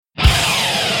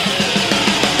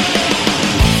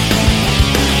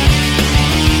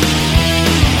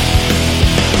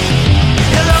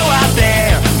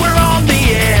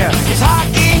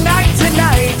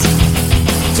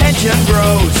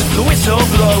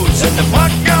goes and the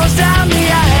puck goes down the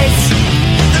ice.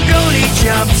 The goalie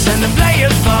jumps and the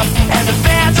players bump and the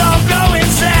fans all go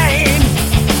insane.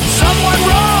 Someone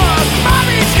roars,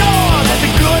 Bobby scored at the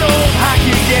good old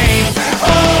hockey game.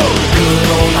 Oh, the good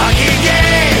old hockey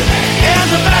game is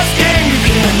the best game you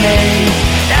can name.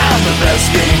 And the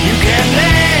best game you can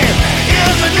name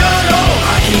is the good old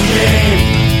hockey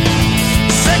game.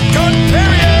 Second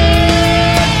period.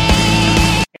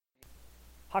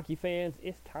 Hockey fans,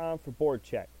 it's time for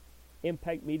BoardCheck,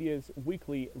 Impact Media's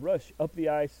weekly rush up the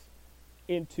ice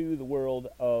into the world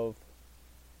of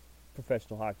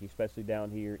professional hockey, especially down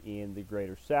here in the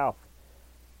Greater South.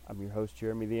 I'm your host,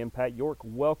 Jeremy the Impact York.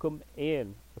 Welcome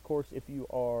in. Of course, if you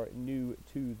are new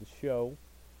to the show,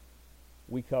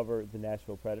 we cover the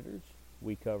Nashville Predators.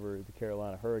 We cover the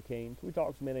Carolina Hurricanes. We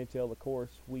talk some NHL, of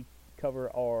course. We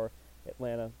cover our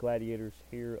Atlanta Gladiators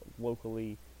here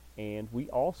locally, and we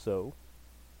also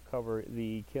cover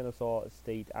the Kennesaw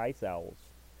State Ice Owls,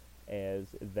 as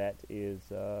that is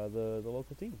the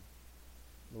local team,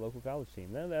 the local college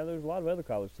team. Now, there's a lot of other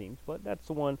college teams, but that's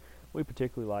the one we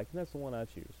particularly like, and that's the one I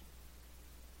choose.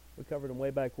 We covered them way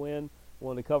back when. I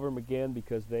want to cover them again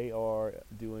because they are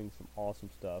doing some awesome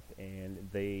stuff, and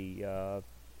they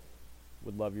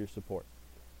would love your support.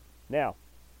 Now,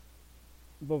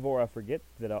 before I forget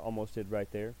that I almost did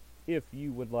right there, if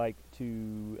you would like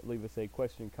to leave us a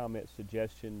question, comment,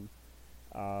 suggestion,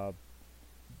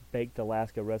 baked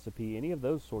Alaska recipe, any of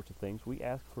those sorts of things, we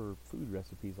ask for food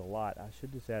recipes a lot. I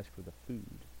should just ask for the food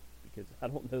because I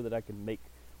don't know that I can make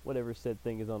whatever said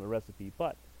thing is on the recipe.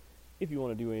 But if you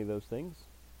want to do any of those things,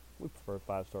 we prefer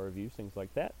 5-star reviews, things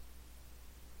like that.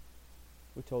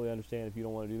 We totally understand if you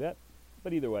don't want to do that.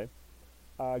 But either way,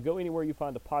 go anywhere you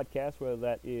find a podcast, whether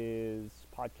that is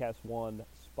Podcast One,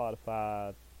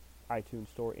 Spotify, iTunes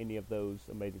Store, any of those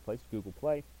amazing places, Google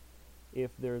Play.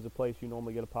 If there's a place you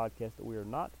normally get a podcast that we are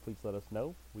not, please let us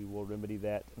know. We will remedy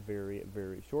that very,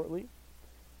 very shortly.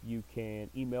 You can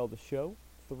email the show,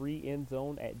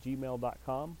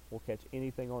 3endzone@gmail.com. We'll catch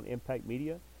anything on Impact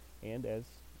Media, and as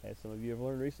some of you have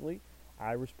learned recently,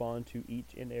 I respond to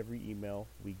each and every email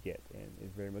we get, and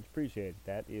it's very much appreciated.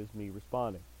 That is me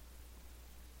responding.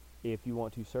 If you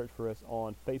want to search for us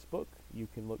on Facebook, you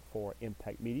can look for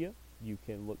Impact Media. You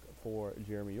can look for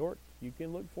Jeremy York. You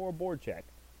can look for BoardCheck.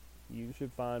 You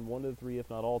should find one of the three, if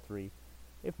not all three.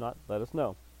 If not, let us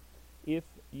know. If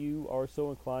you are so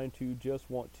inclined to just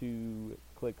want to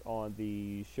click on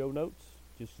the show notes,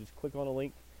 just click on a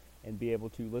link and be able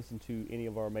to listen to any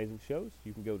of our amazing shows,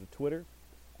 you can go to Twitter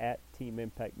at Team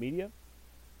Impact Media,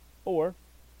 or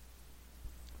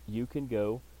you can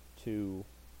go to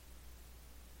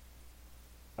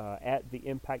at the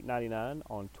Impact 99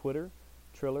 on Twitter,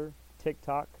 Triller,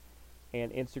 TikTok,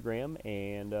 and Instagram,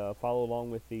 and follow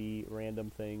along with the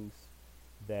random things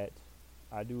that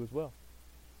I do as well,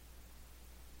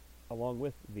 along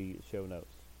with the show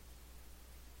notes.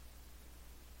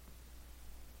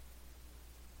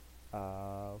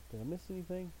 Did I miss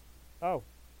anything? Oh,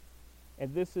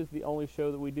 and this is the only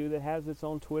show that we do that has its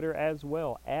own Twitter as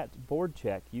well, at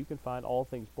BoardCheck. You can find all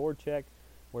things BoardCheck,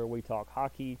 where we talk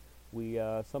hockey. We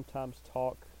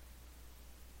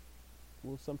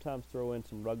We'll sometimes throw in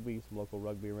some rugby, some local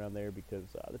rugby around there, because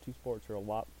the two sports are a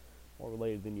lot more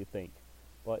related than you think.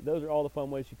 But those are all the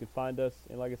fun ways you can find us.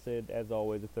 And like I said, as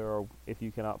always, if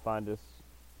you cannot find us,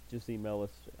 just email us.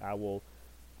 I will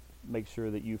make sure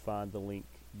that you find the link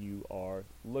you are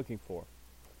looking for.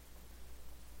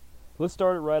 Let's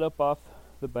start it right up off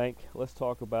the bank. Let's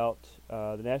talk about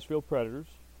the Nashville Predators,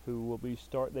 who will be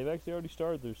they've actually already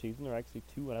started their season. They're actually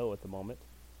 2-0 at the moment.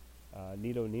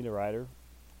 Nito Niederreiter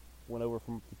went over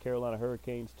from the Carolina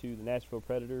Hurricanes to the Nashville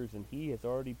Predators, and he has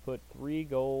already put 3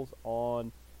 goals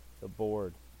on the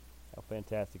board. How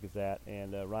fantastic is that?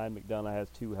 And Ryan McDonough has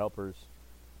 2 helpers.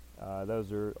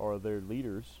 Those are their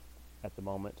leaders at the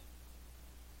moment.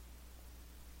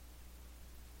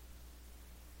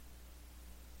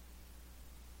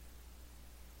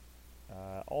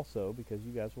 Also, because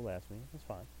you guys will ask me, that's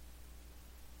fine.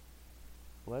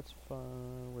 Let's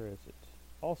find, where is it?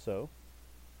 Also,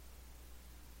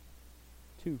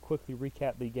 to quickly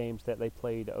recap the games that they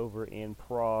played over in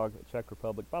Prague, Czech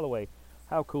Republic. By the way,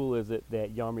 how cool is it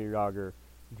that Jaromír Jágr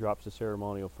drops the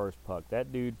ceremonial first puck?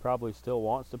 That dude probably still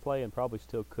wants to play and probably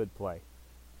still could play.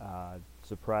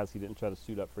 Surprised he didn't try to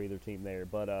suit up for either team there.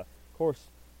 But, of course,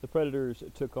 the Predators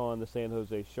took on the San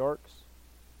Jose Sharks.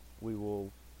 We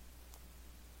will,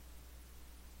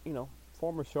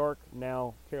 former Shark,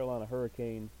 now Carolina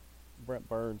Hurricane, Brent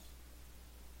Burns,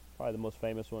 probably the most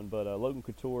famous one, but Logan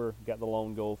Couture got the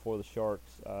lone goal for the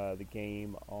Sharks. The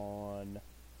game on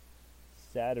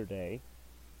Saturday,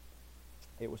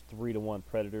 It was 3-1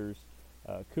 Predators.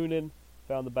 Kunin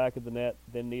found the back of the net,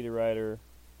 then Niederreiter,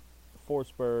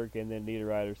 Forsberg, and then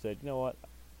Niederreiter said, "You know what?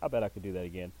 I bet I could do that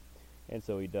again." And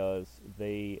so he does.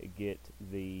 They get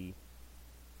the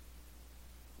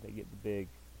big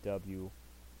W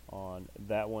on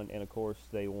that one, and of course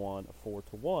they won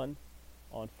 4-1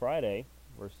 on Friday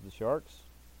versus the Sharks.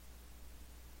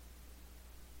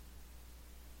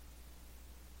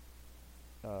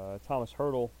 Thomas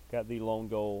Hertl got the lone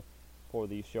goal for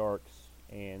the Sharks,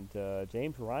 and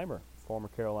James Reimer, former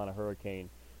Carolina Hurricane,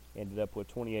 ended up with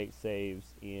 28 saves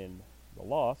in the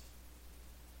loss.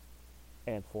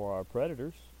 And for our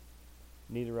Predators,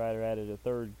 Niederreiter added a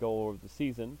third goal of the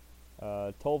season.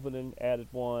 Tolvanen added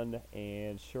one,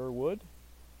 and Sherwood,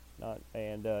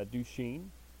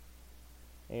 Duchesne,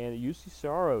 and UC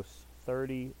Saros,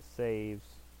 30 saves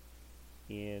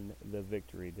in the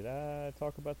victory. Did I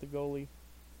talk about the goalie?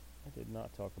 I did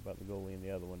not talk about the goalie in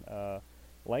the other one.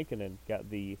 Lankinen got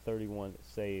the 31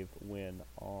 save win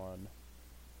on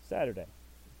Saturday.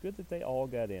 Good that they all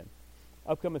got in.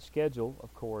 Upcoming schedule,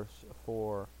 of course,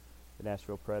 for the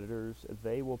Nashville Predators.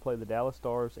 They will play the Dallas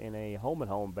Stars in a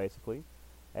home-and-home, basically,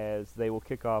 as they will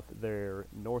kick off their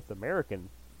North American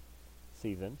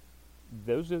season.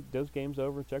 Those games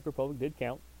over in Czech Republic did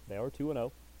count. They are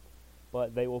 2-0.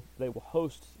 But they will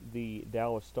host the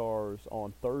Dallas Stars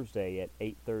on Thursday at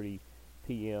 8:30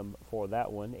 p.m. for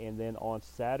that one, and then on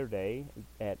Saturday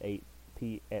at 8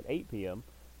 p.m.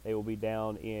 they will be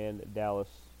down in Dallas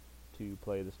to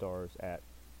play the Stars at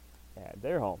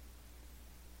their home.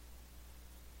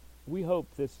 We hope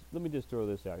this. Let me just throw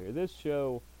this out here. This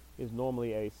show is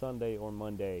normally a Sunday or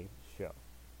Monday show.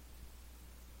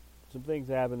 Some things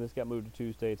happened. This got moved to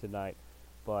Tuesday tonight,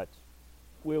 but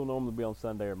we'll normally be on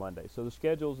Sunday or Monday. So the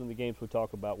schedules and the games we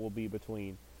talk about will be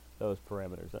between those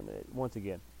parameters. And once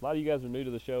again, a lot of you guys are new to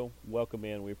the show. Welcome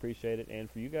in. We appreciate it. And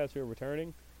for you guys who are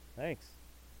returning, thanks.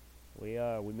 We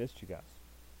missed you guys.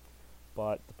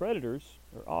 But the Predators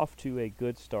are off to a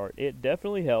good start. It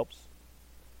definitely helps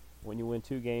when you win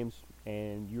 2 games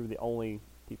and you're the only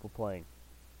people playing.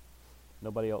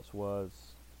 Nobody else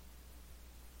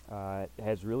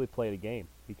has really played a game,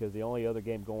 because the only other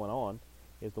game going on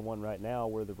is the one right now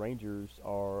where the Rangers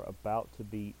are about to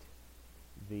beat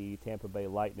the Tampa Bay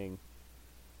Lightning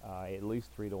at least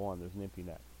 3-1. There's an empty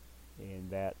net, and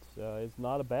that is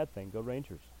not a bad thing. Go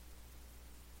Rangers.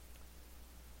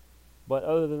 But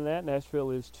other than that, Nashville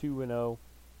is 2-0.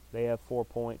 They have 4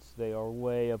 points. They are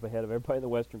way up ahead of everybody in the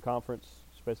Western Conference,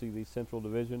 especially the Central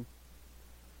Division.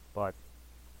 But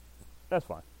that's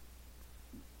fine.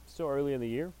 Still early in the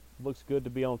year. Looks good to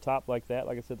be on top like that.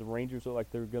 Like I said, the Rangers look like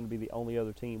they're going to be the only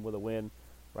other team with a win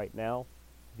right now.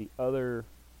 The other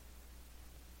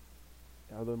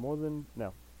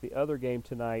game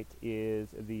tonight is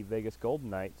the Vegas Golden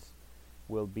Knights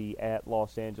will be at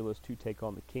Los Angeles to take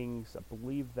on the Kings. I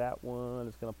believe that one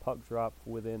is going to puck drop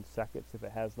within seconds if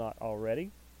it has not already.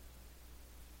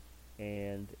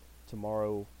 And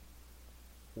tomorrow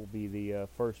will be the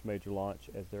first major launch,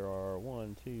 as there are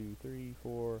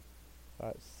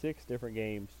 6 different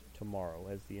games tomorrow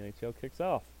as the NHL kicks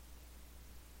off.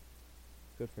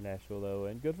 Good for Nashville, though,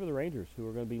 and good for the Rangers, who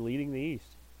are going to be leading the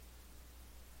East.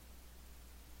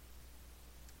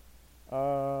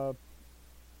 Let's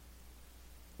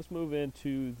move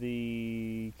into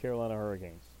the Carolina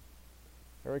Hurricanes.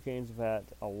 Hurricanes have had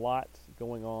a lot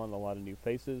going on, a lot of new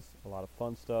faces, a lot of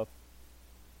fun stuff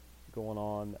going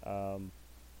on.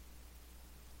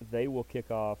 They will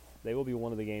kick off. They will be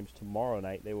one of the games tomorrow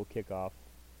night. They will kick off,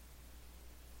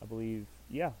 I believe,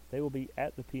 they will be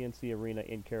at the PNC Arena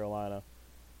in Carolina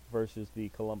versus the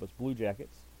Columbus Blue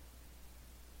Jackets.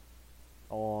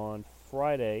 On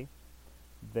Friday,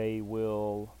 they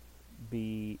will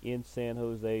be in San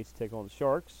Jose to take on the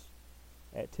Sharks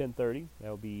at 10:30. That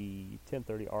will be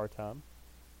 10:30 our time.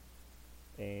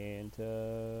 And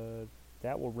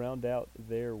that will round out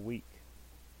their week.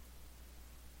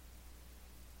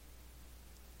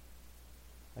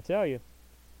 I tell you,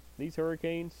 these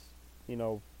Hurricanes,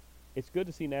 it's good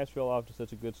to see Nashville off to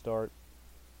such a good start.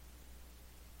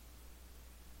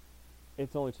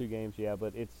 It's only 2 games,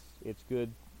 but it's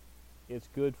good. It's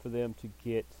good for them to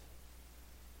get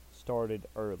started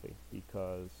early,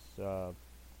 because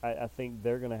I think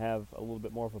they're going to have a little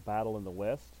bit more of a battle in the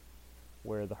West,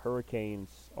 where the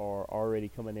Hurricanes are already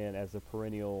coming in as a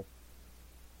perennial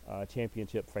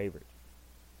championship favorite,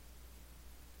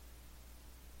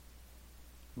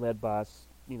 led by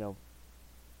Teuvo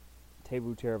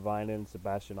Teravainen,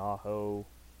 Sebastian Aho,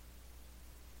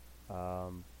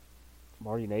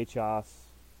 Marty Necas,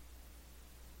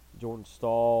 Jordan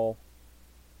Staal,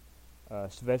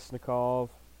 Svechnikov,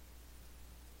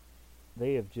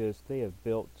 they have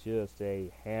built just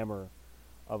a hammer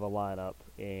of a lineup,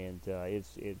 and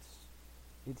it's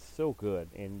so good.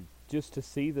 And just to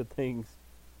see the things,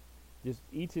 just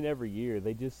each and every year,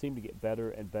 they just seem to get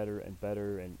better and better and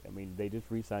better. And I mean, they just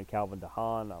re-signed Calvin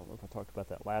DeHaan. I don't know if I talked about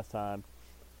that last time.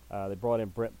 They brought in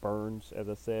Brent Burns, as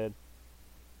I said,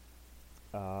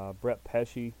 Brett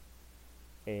Pesci,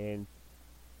 and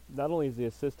not only is the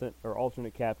assistant or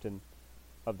alternate captain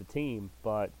of the team,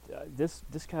 but this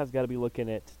guy's got to be looking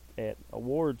at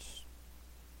awards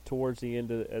towards the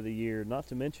end of the year. Not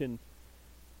to mention,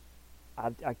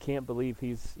 I can't believe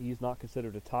he's not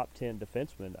considered a top 10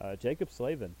 defenseman. Jacob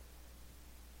Slavin,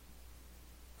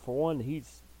 for one,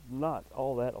 he's not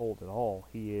all that old at all.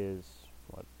 He is,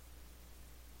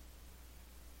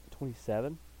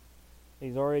 27?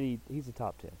 He's a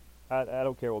top 10. I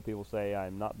don't care what people say.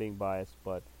 I'm not being biased,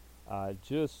 but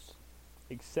just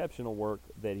exceptional work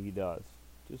that he does.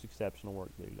 Just exceptional work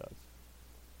that he does.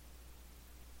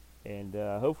 And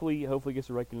hopefully gets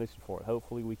a recognition for it.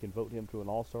 Hopefully we can vote him to an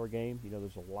all-star game. You know,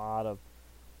 there's a lot of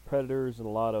Predators and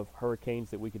a lot of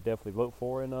Hurricanes that we could definitely vote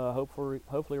for, and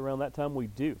hopefully around that time we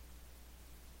do.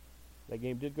 That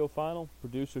game did go final.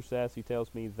 Producer Sassy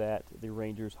tells me that the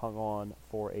Rangers hung on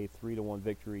for a 3-1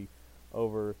 victory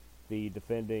over the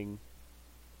defending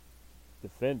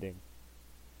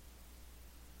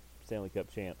Stanley Cup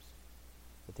champs,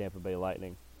 the Tampa Bay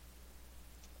Lightning.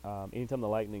 Anytime the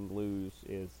Lightning lose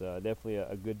is definitely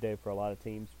a good day for a lot of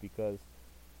teams because,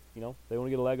 you know, they want to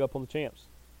get a leg up on the champs.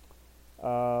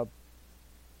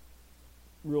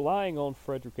 Relying on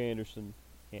Frederik Andersen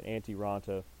and Antti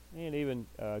Ranta and even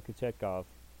Kochetkov,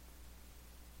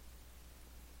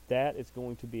 that is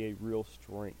going to be a real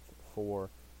strength for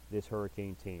this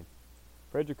Hurricane team.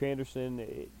 Frederik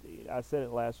Andersen, I said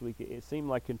it last week, it seemed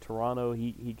like in Toronto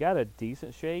he got a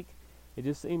decent shake. It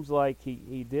just seems like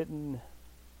he didn't.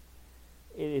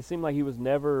 It seemed like he was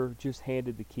never just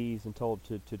handed the keys and told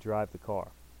to drive the car.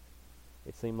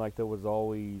 It seemed like there was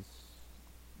always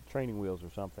training wheels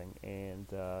or something, and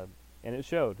it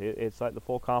showed. It's like the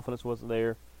full confidence wasn't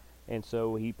there, and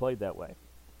so he played that way.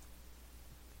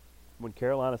 When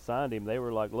Carolina signed him, they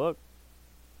were like, look,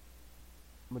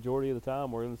 majority of the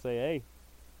time we're going to say, hey,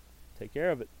 take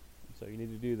care of it. So you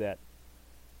need to do that.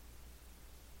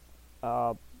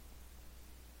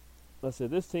 Let's see,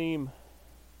 this team's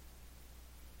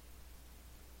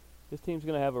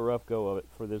going to have a rough go of it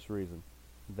for this reason.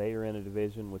 They are in a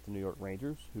division with the New York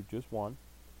Rangers, who just won,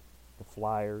 the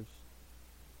Flyers,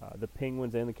 the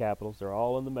Penguins, and the Capitals. They're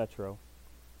all in the Metro.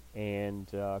 And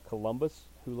Columbus,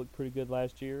 who looked pretty good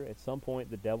last year. At some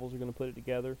point, the Devils are going to put it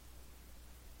together,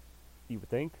 you would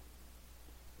think.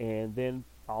 And then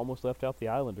I almost left out the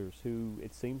Islanders, who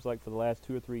it seems like for the last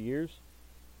 2 or 3 years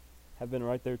have been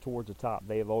right there towards the top.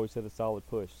 They have always had a solid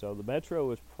push. So the Metro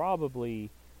is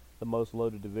probably the most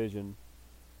loaded division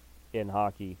in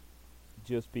hockey,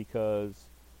 just because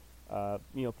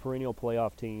perennial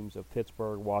playoff teams of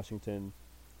Pittsburgh, Washington,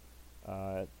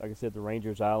 like I said, the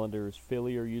Rangers, Islanders,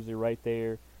 Philly are usually right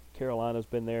there. Carolina's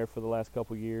been there for the last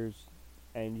couple years,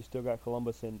 and you still got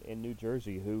Columbus and New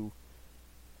Jersey, who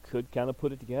could kind of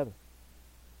put it together.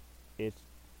 It's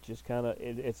just kind of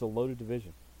it's a loaded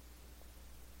division.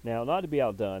 Now, not to be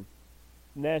outdone,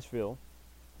 Nashville,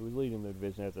 who is leading the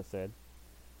division, as I said,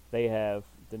 they have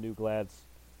the new Glads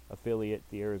affiliate,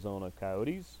 the Arizona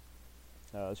Coyotes,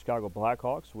 Chicago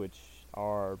Blackhawks, which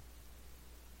are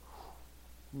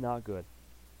not good.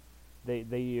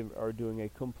 They are doing a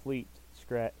complete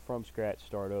from scratch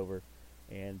start over,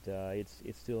 and it's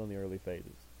still in the early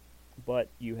phases. But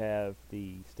you have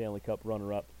the Stanley Cup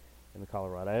runner-up in the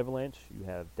Colorado Avalanche. You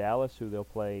have Dallas, who they'll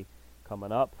play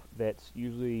coming up. That's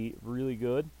usually really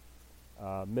good.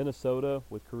 Minnesota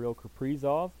with Kirill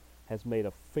Kaprizov has made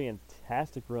a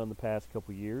fantastic run the past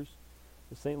couple years.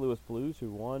 The St. Louis Blues,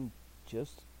 who won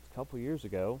just a couple years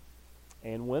ago,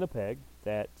 and Winnipeg,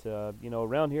 that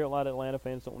around here a lot of Atlanta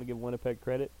fans don't want to give Winnipeg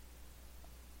credit.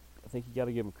 I think you got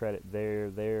to give them credit. They're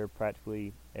there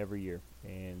practically every year,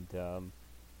 and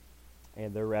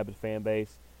their rabid fan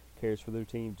base cares for their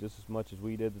team just as much as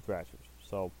we did the Thrashers.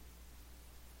 So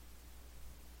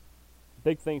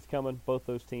big things coming. Both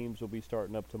those teams will be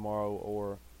starting up tomorrow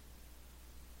or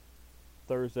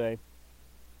Thursday.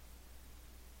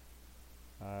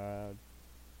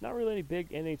 Not really any big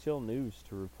NHL news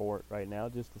to report right now.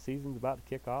 Just the season's about to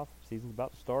kick off. Season's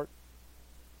about to start.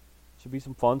 Should be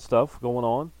some fun stuff going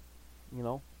on. You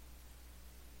know,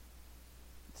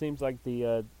 it seems like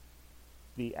the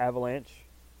Avalanche,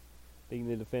 being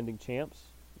the defending champs.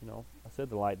 You know, I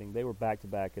said the Lightning. They were back to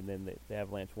back, and then the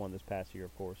Avalanche won this past year,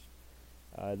 of course.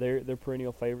 They're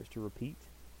perennial favorites to repeat.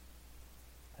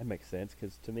 That makes sense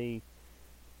because to me,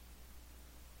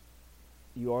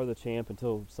 you are the champ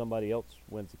until somebody else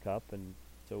wins the cup, and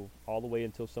so all the way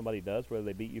until somebody does, whether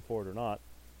they beat you for it or not,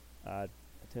 I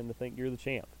tend to think you're the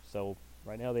champ. So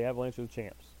right now the Avalanche are the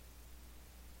champs.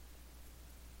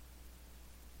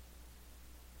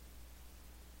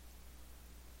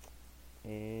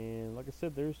 And like I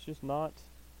said, there's just not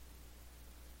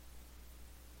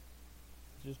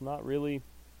really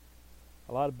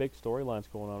a lot of big storylines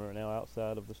going on right now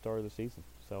outside of the start of the season.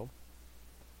 So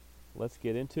let's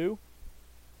get into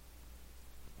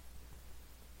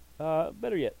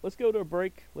better yet, let's go to a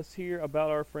break. Let's hear about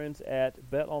our friends at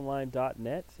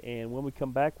betonline.net, and when we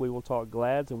come back, we will talk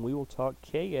Glads and we will talk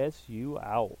KSU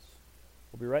Owls.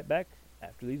 We'll be right back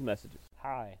after these messages.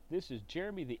 Hi, this is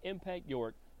Jeremy the Impact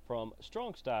York from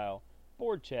Strong Style,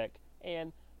 BoardCheck,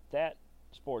 and That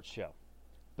Sports Show.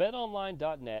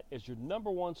 BetOnline.net is your number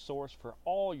one source for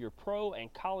all your pro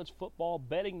and college football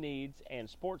betting needs and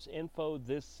sports info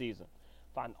this season.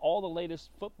 Find all the latest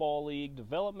football league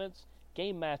developments,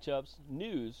 game matchups,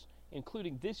 news,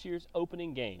 including this year's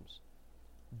opening games.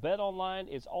 BetOnline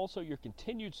is also your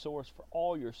continued source for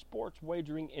all your sports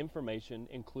wagering information,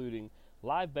 including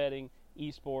live betting,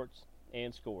 esports,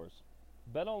 and scores.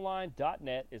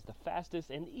 BetOnline.net is the fastest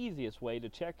and easiest way to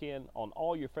check in on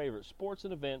all your favorite sports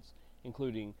and events,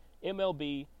 including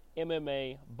MLB,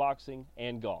 MMA, boxing,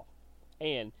 and golf.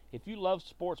 And if you love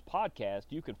sports podcasts,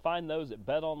 you can find those at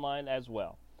BetOnline as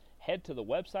well. Head to the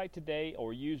website today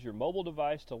or use your mobile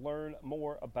device to learn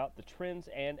more about the trends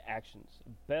and actions.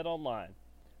 BetOnline,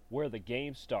 where the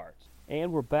game starts.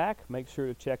 And we're back. Make sure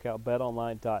to check out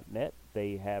betonline.net.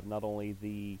 They have not only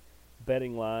the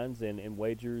betting lines and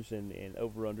wagers and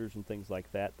over-unders and things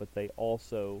like that, but they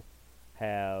also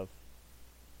have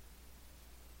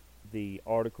the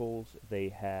articles, they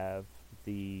have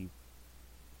the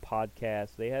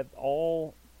podcasts,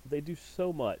 they do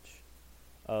so much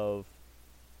of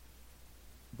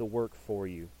the work for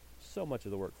you. So much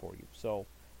of the work for you. So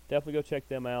definitely go check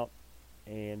them out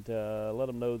and let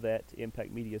them know that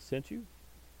Impact Media sent you.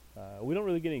 We don't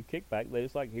really get any kickback. They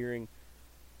just like hearing,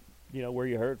 where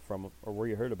you heard from them or where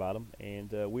you heard about them,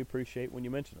 and we appreciate when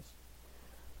you mention us.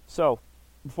 So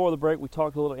before the break, we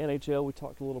talked a little NHL, we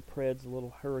talked a little Preds, a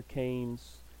little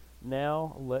Hurricanes.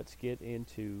 Now let's get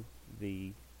into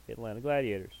the Atlanta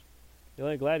Gladiators. The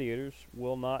Atlanta Gladiators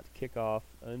will not kick off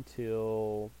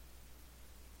until,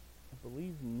 I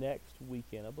believe, next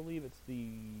weekend. I believe it's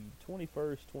the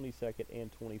 21st, 22nd,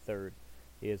 and 23rd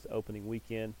is opening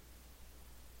weekend.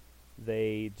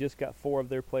 They just got 4 of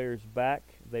their players back.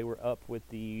 They were up with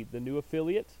the new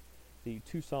affiliate, the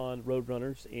Tucson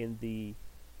Roadrunners, in the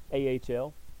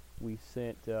AHL. We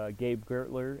sent Gabe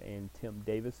Gertler and Tim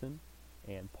Davison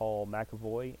and Paul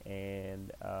McAvoy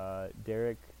and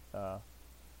Derek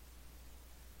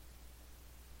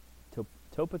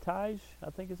Topatage, I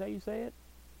think is how you say it.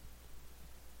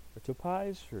 Or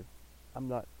Topage, or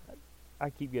I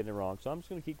keep getting it wrong, so I'm just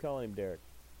going to keep calling him Derek.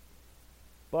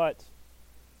 But,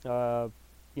 they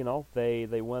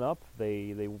went up,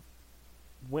 they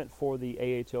went for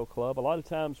the AHL club. A lot of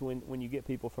times when you get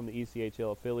people from the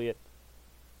ECHL affiliate,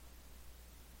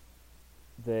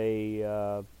 they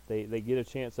get a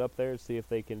chance up there to see if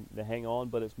they can hang on,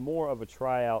 but it's more of a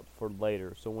tryout for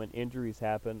later. So when injuries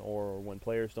happen or when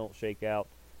players don't shake out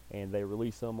and they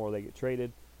release them or they get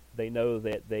traded, they know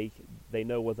that they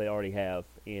know what they already have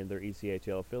in their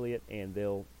ECHL affiliate, and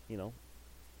they'll,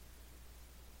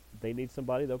 they need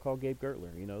somebody, they'll call Gabe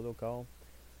Gertler. They'll call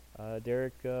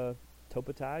Derek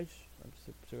Topatage. I'm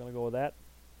still going to go with that.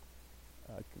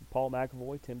 Paul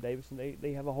McAvoy, Tim Davison.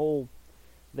 They have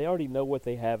they already know what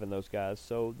they have in those guys,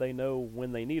 so they know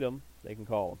when they need them, they can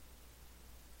call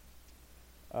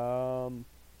them.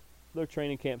 Their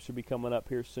training camp should be coming up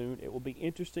here soon. It will be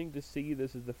interesting to see.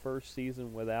 This is the first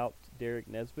season without Derek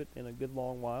Nesbitt in a good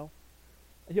long while.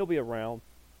 He'll be around.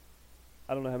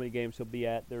 I don't know how many games he'll be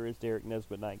at. There is Derek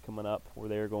Nesbitt night coming up where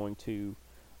they're going to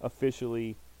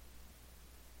officially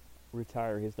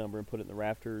retire his number and put it in the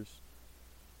rafters,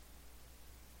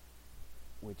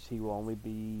 which he will only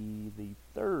be the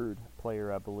 3rd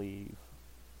player, I believe,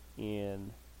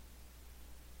 in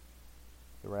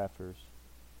the rafters.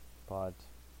 But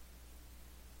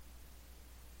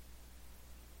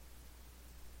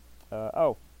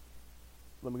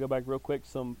let me go back real quick.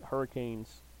 Some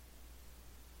Hurricanes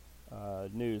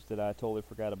news that I totally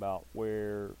forgot about,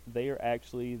 where they're going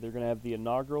to have the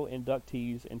inaugural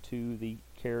inductees into the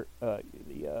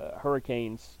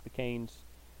Canes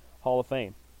Hall of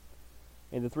Fame.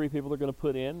 And the 3 people they're going to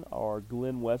put in are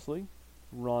Glenn Wesley,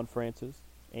 Ron Francis,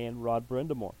 and Rod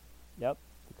Brindamore. Yep,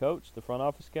 the coach, the front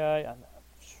office guy. I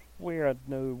swear I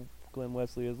know who Glenn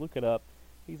Wesley is. Look it up.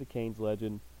 He's a Canes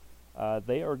legend.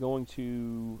 They are going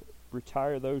to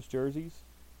retire those jerseys,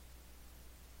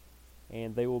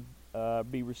 and they will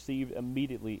be received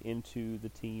immediately into the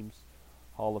team's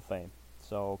Hall of Fame.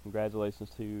 So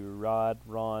congratulations to Rod,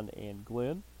 Ron, and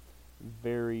Glenn.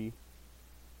 Very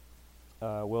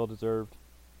well-deserved.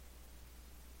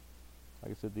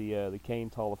 Like I said, the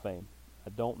Canes Hall of Fame. I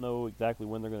don't know exactly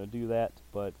when they're going to do that,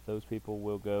 but those people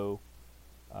will go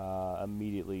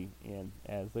immediately in,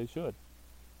 as they should.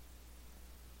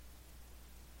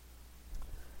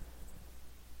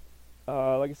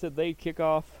 Like I said, they kick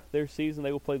off their season.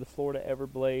 They will play the Florida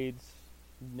Everblades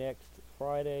next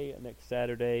Friday, next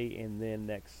Saturday, and then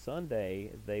next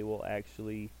Sunday they will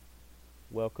actually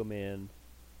welcome in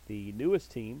the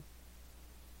newest team,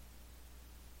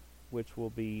 which will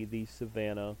be the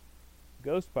Savannah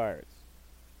Ghost Pirates.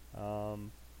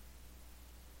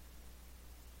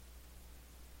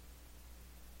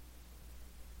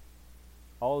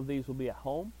 All of these will be at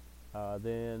home.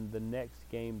 Then the next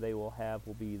game they will have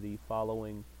will be the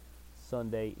following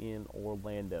Sunday in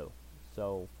Orlando.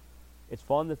 So it's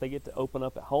fun that they get to open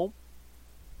up at home.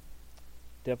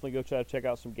 Definitely go try to check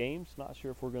out some games. Not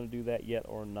sure if we're going to do that yet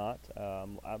or not.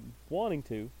 I'm wanting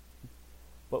to,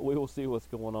 but we will see what's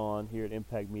going on here at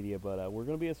Impact Media. But we're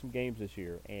going to be at some games this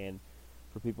year. And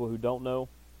for people who don't know,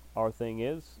 our thing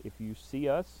is, if you see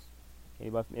us,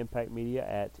 anybody from Impact Media,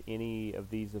 at any of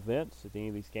these events, at any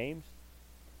of these games,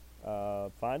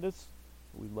 find us.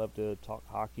 We'd love to talk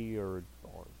hockey or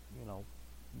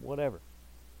whatever.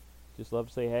 Just love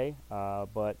to say hey.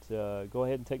 But go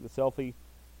ahead and take the selfie.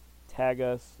 Tag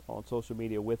us on social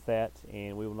media with that,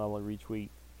 and we will not only retweet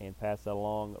and pass that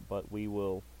along, but we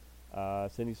will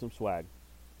send you some swag.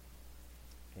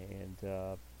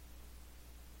 And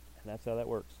that's how that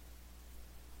works.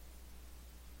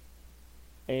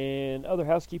 And other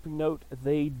housekeeping note,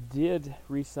 they did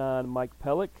re-sign Mike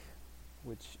Pellick,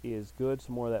 which is good.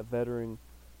 Some more of that veteran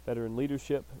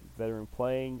leadership, veteran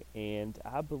playing, and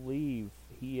I believe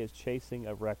he is chasing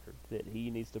a record that he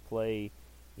needs to play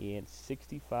in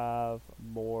 65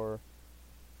 more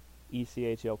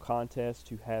ECHL contests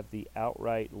to have the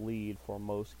outright lead for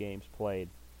most games played.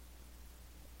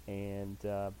 And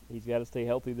he's got to stay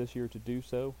healthy this year to do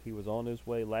so. He was on his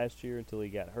way last year until he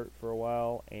got hurt for a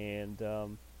while, and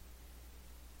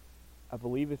I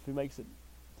believe if he makes it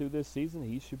through this season,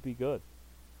 he should be good.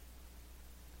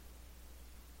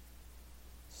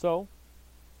 So,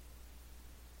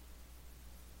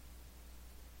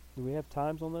 do we have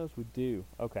times on those? We do.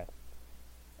 Okay.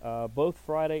 Both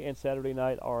Friday and Saturday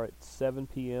night are at 7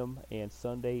 p.m. and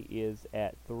Sunday is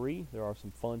at 3. There are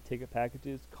some fun ticket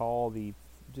packages. Call the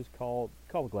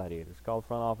Gladiators. Call the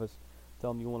front office.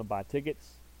 Tell them you want to buy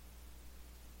tickets.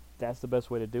 That's the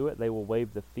best way to do it. They will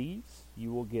waive the fees.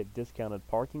 You will get discounted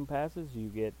parking passes. You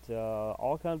get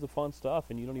all kinds of fun stuff,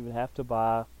 and you don't even have to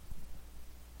buy.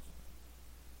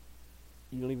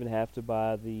 The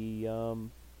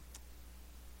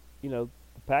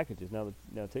the packages. Now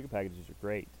the ticket packages are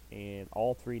great, and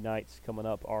all 3 nights coming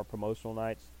up are promotional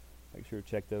nights. Make sure to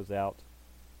check those out.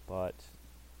 But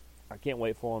I can't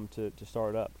wait for them to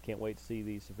start up. Can't wait to see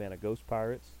the Savannah Ghost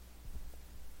Pirates.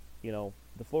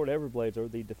 The Florida Everblades are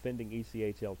the defending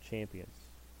ECHL champions.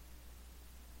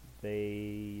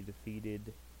 They defeated,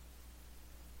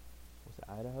 was it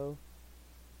Idaho?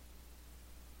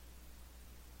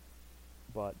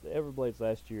 But the Everblades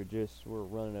last year just were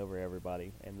running over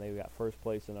everybody, and they got first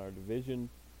place in our division.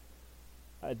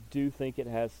 I do think it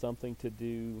has something to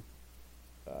do,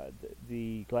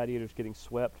 the Gladiators getting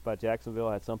swept by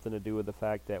Jacksonville had something to do with the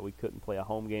fact that we couldn't play a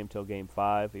home game till Game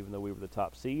 5, even though we were the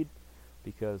top seed,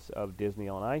 because of Disney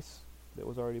on Ice that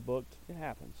was already booked. It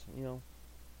happens,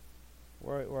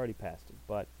 We're already past it,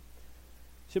 but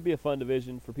should be a fun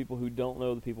division. For people who don't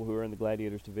know, the people who are in the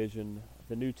Gladiators division,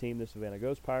 the new team, the Savannah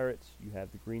Ghost Pirates, you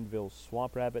have the Greenville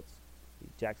Swamp Rabbits, the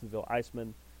Jacksonville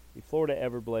Icemen, the Florida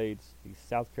Everblades, the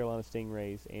South Carolina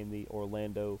Stingrays, and the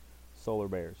Orlando Solar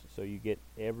Bears. So you get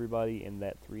everybody in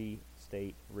that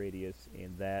 3-state radius,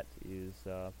 and that is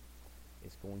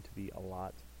going to be a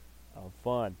lot of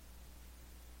fun.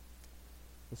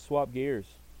 Let's swap gears.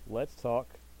 Let's talk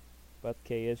about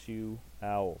the KSU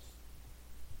Owls.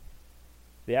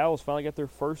 The Owls finally got their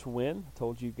first win. I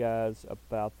told you guys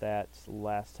about that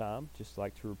last time. Just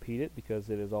like to repeat it because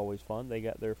it is always fun. They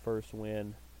got their first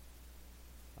win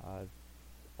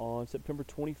on September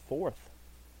 24th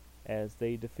as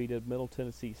they defeated Middle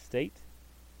Tennessee State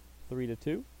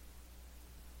 3-2.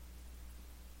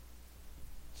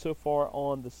 So far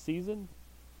on the season,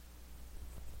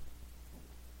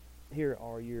 here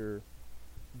are your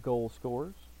goal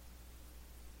scorers.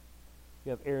 You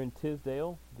have Aaron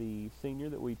Tisdale, the senior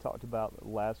that we talked about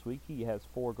last week. He has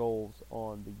 4 goals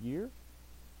on the year.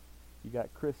 You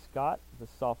got Chris Scott, the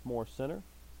sophomore center.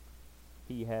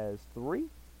 He has 3.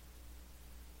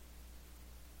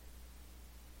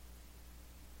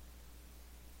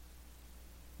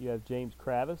 You have James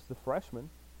Kravis, the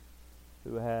freshman,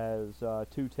 who has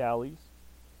 2 tallies,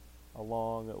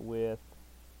 along with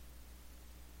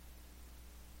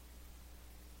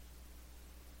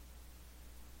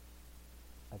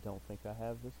I don't think I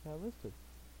have this guy listed,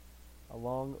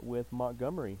 along with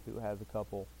Montgomery, who has a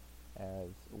couple as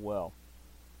well.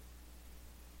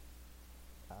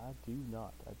 I do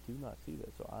not see that,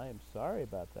 so I am sorry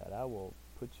about that. I will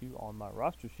put you on my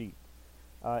roster sheet.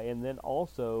 And then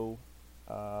also,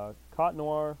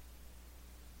 Cotnoir,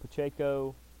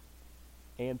 Pacheco,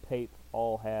 and Pape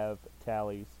all have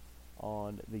tallies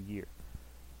on the year.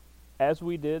 As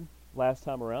we did last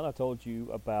time around, I told you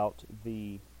about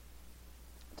the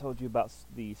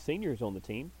seniors on the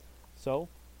team. So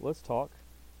let's talk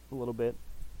a little bit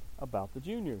about the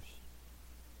juniors.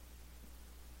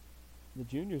 The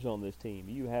juniors on this team.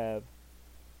 You have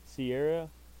Sierra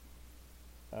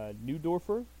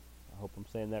Neudorfer. I hope I'm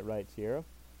saying that right, Sierra.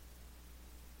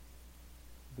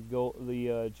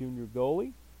 The junior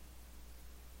goalie.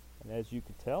 And as you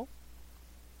can tell,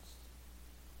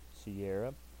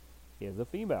 Sierra is a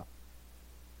female.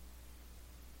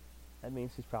 That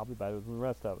means she's probably better than the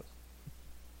rest of us.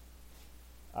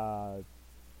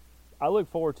 I look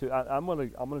forward to. I'm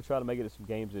gonna try to make it to some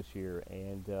games this year,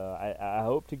 and I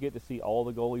hope to get to see all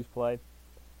the goalies play.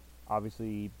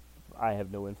 Obviously, I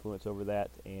have no influence over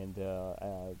that, and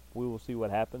we will see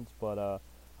what happens. But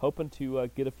hoping to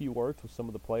get a few words with some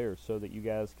of the players so that you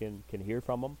guys can hear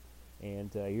from them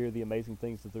and hear the amazing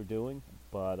things that they're doing.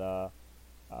 But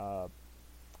I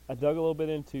dug a little bit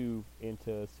into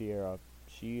Sierra.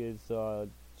 She's got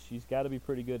to be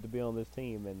pretty good to be on this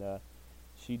team, and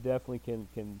she definitely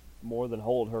can more than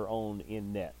hold her own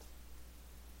in net.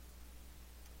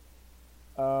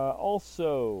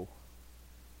 Also,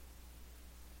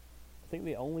 I think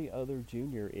the only other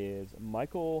junior is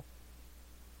Michael.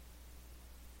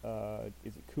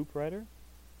 Is it Cooprider?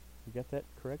 You got that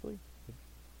correctly?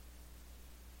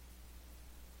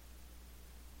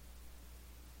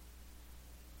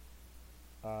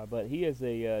 But he is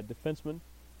a defenseman,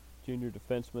 junior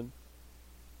defenseman.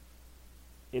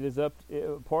 It is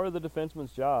part of the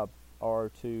defenseman's job are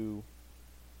to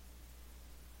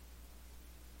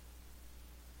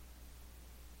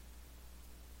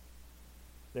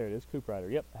there it is,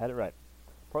 Cooprider. Yep, had it right.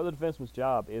 Part of the defenseman's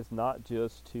job is not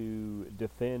just to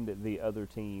defend the other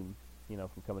team,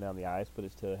 from coming down the ice, but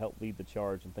it's to help lead the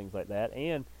charge and things like that,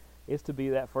 and it's to be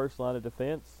that first line of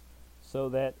defense so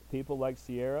that people like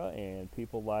Sierra and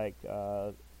people like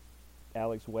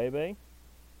Alex Webe, I'm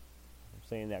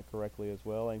saying that correctly as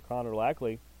well, and Connor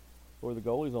Lackley, who are the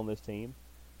goalies on this team,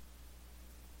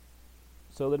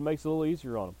 so that it makes it a little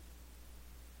easier on them.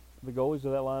 The goalies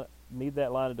of that line need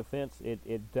that line of defense.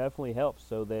 It definitely helps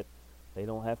so that they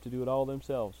don't have to do it all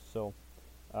themselves. So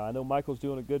I know Michael's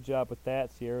doing a good job with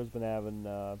that. Sierra's been having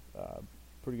a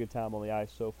pretty good time on the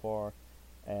ice so far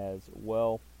as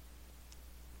well.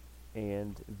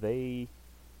 And they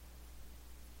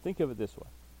think of it this way.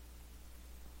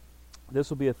 This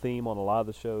will be a theme on a lot of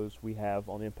the shows we have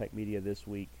on Impact Media this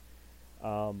week.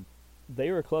 They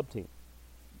are a club team,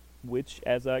 which,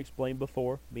 as I explained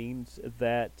before, means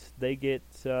that they get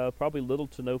probably little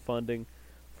to no funding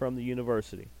from the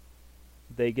university.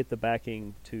 They get the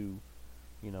backing to,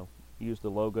 use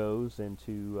the logos and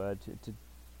to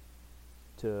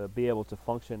be able to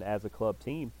function as a club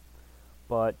team.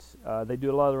 But they do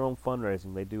a lot of their own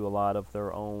fundraising. They do a lot of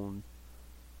their own,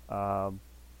 they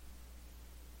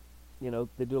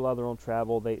do a lot of their own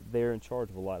travel. They're in charge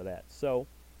of a lot of that. So,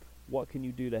 what can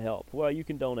you do to help? Well, you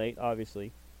can donate,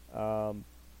 obviously.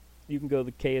 You can go to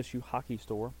the KSU Hockey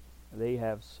Store. They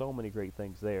have so many great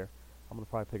things there. I'm going to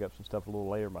probably pick up some stuff a little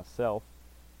later myself.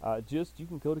 You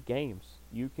can go to games.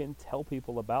 You can tell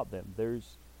people about them.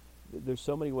 There's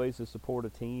so many ways to support a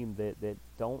team that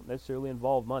don't necessarily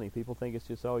involve money. People think it's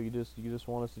just, you just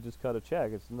want us to just cut a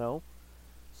check. It's no,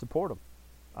 support them.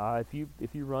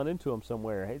 If you run into them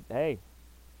somewhere, hey,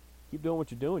 keep doing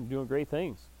what you're doing. You're doing great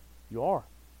things. You are.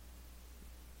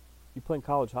 You're playing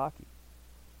college hockey.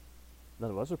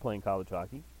 None of us are playing college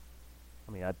hockey.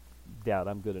 I mean, I doubt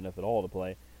I'm good enough at all to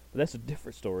play, but that's a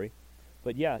different story.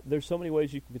 But yeah, there's so many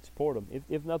ways you can support them.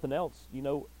 If nothing else,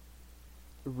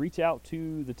 reach out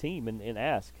to the team and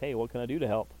ask, hey, what can I do to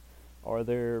help? Are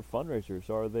there fundraisers?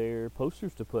 Are there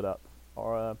posters to put up?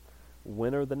 Or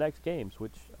when are the next games?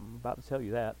 Which I'm about to tell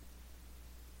you that.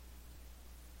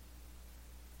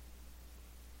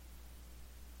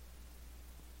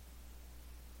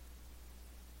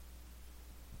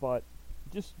 But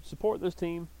just support this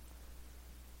team.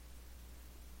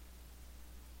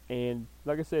 And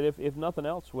like I said, if nothing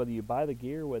else, whether you buy the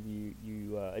gear, whether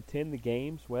you attend the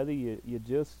games, whether you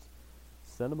just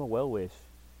send them a well wish,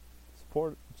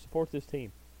 support this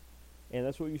team. And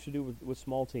that's what you should do with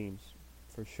small teams,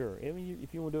 for sure. I mean,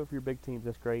 if you want to do it for your big teams,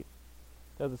 that's great.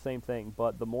 Does the same thing.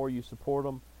 But the more you support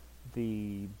them,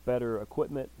 the better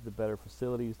equipment, the better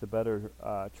facilities, the better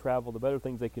travel, the better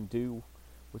things they can do,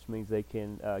 which means they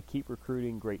can keep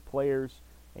recruiting great players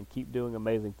and keep doing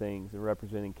amazing things and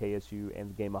representing KSU and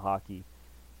the game of hockey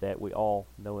that we all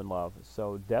know and love.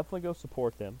 So definitely go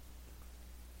support them.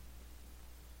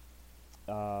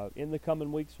 In the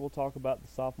coming weeks, we'll talk about the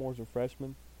sophomores and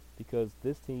freshmen because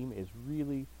this team is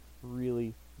really,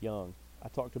 really young. I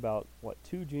talked about,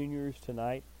 2 juniors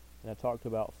tonight, and I talked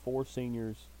about 4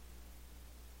 seniors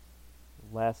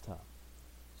last time.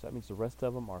 So that means the rest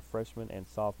of them are freshmen and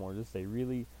sophomores. This is a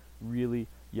really, really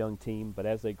young team, but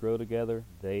as they grow together,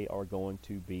 they are going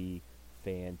to be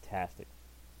fantastic.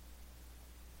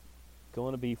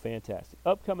 Going to be fantastic.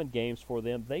 Upcoming games for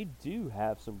them, they do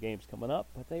have some games coming up,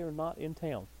 but they are not in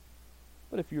town.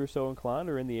 But if you're so inclined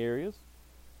or in the areas,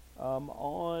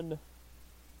 on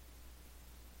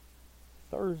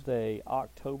Thursday,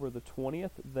 October the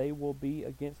 20th, they will be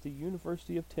against the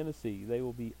University of Tennessee. They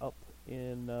will be up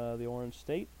in the Orange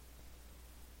State.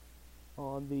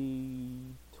 On the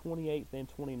 28th and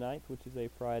 29th, which is a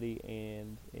Friday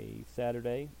and a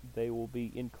Saturday, they will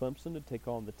be in Clemson to take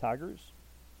on the Tigers.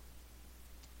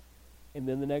 And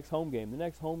then the next home game. The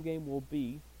next home game will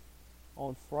be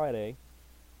on Friday,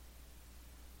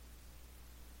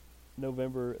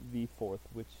 November the 4th,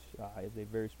 which is a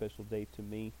very special day to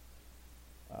me.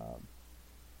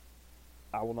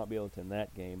 I will not be able to attend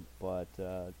that game, but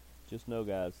just know,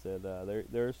 guys, that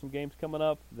there are some games coming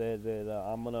up that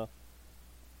I'm gonna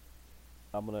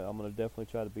definitely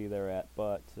try to be there at.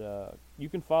 But you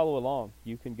can follow along.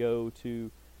 You can go to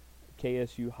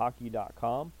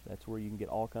ksuhockey.com. That's where you can get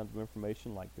all kinds of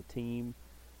information, like the team,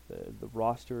 the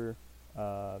roster,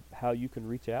 how you can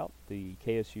reach out. The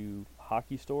KSU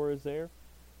hockey store is there.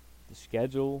 The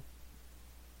schedule.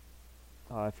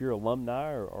 If you're an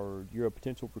alumni or you're a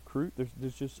potential recruit,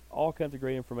 there's just all kinds of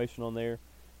great information on there.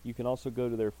 You can also go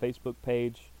to their Facebook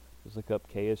page. Just look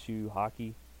up KSU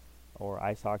hockey or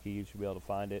ice hockey. You should be able to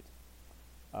find it.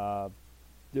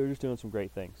 They're just doing some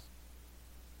great things.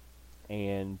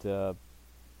 And, I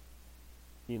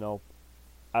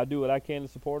do what I can to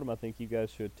support them. I think you guys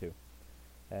should too.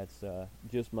 That's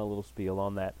just my little spiel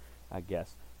on that, I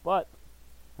guess. But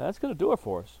that's going to do it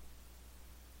for us.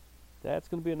 That's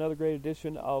going to be another great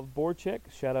edition of BoardCheck.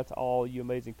 Shout out to all you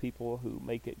amazing people who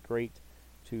make it great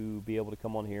to be able to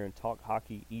come on here and talk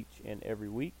hockey each and every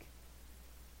week.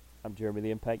 I'm Jeremy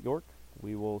the Impact York.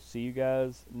 We will see you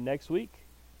guys next week.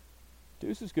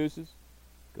 Deuces, gooses.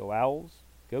 Go Owls.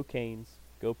 Go Canes.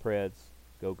 Go Preds.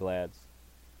 Go Glads.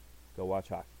 Go watch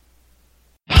hockey.